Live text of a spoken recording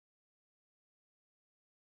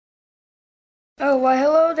Oh, why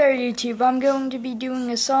hello there YouTube. I'm going to be doing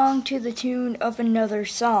a song to the tune of another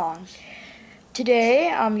song. Today,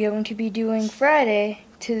 I'm going to be doing Friday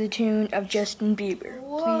to the tune of Justin Bieber.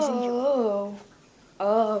 Whoa. Please enjoy. Oh,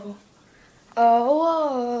 oh,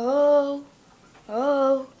 oh,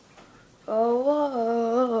 oh,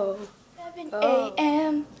 oh, 7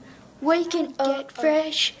 a.m. Waking up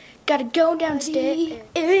fresh. Gotta go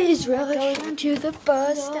downstairs, rush down to the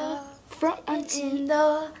bus stop, front in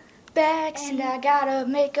the backs, and I gotta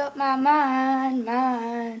make up my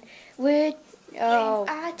mind, with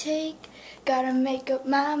I take. Gotta make up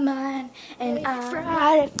my mind, and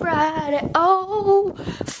Friday, oh,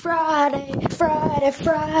 Friday,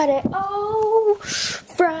 oh,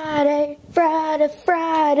 Friday,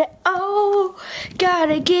 oh,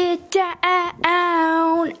 gotta get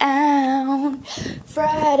down,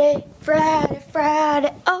 Friday,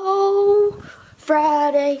 oh,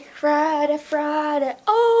 Friday,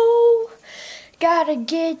 oh, gotta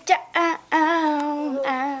get down.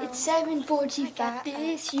 It's 7:45.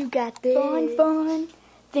 This, you got this. Fun.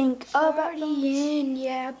 Think about partying,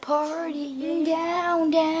 yeah, partying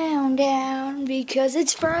down, because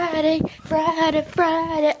it's Friday, oh,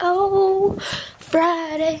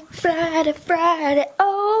 Friday, oh,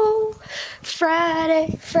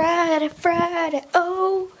 Friday,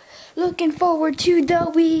 oh, looking forward to the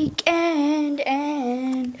weekend,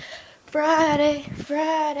 and Friday,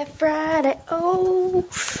 oh,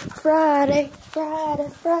 Friday,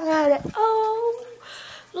 oh,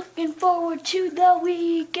 looking forward to the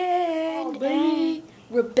weekend. Oh,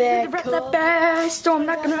 Rebecca, the best, so I'm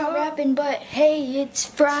not gonna rapping, but hey, it's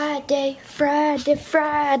Friday,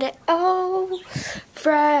 oh,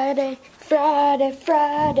 Friday,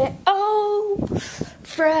 oh,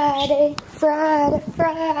 Friday,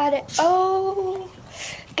 oh,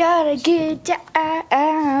 gotta get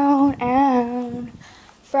down,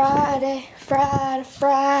 Friday,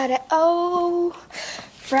 oh,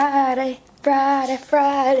 Friday,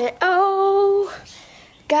 oh,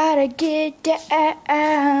 gotta get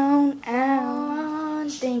down,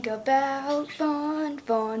 think about fun,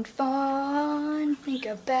 think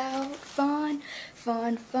about fun,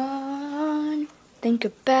 think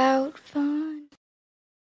about fun.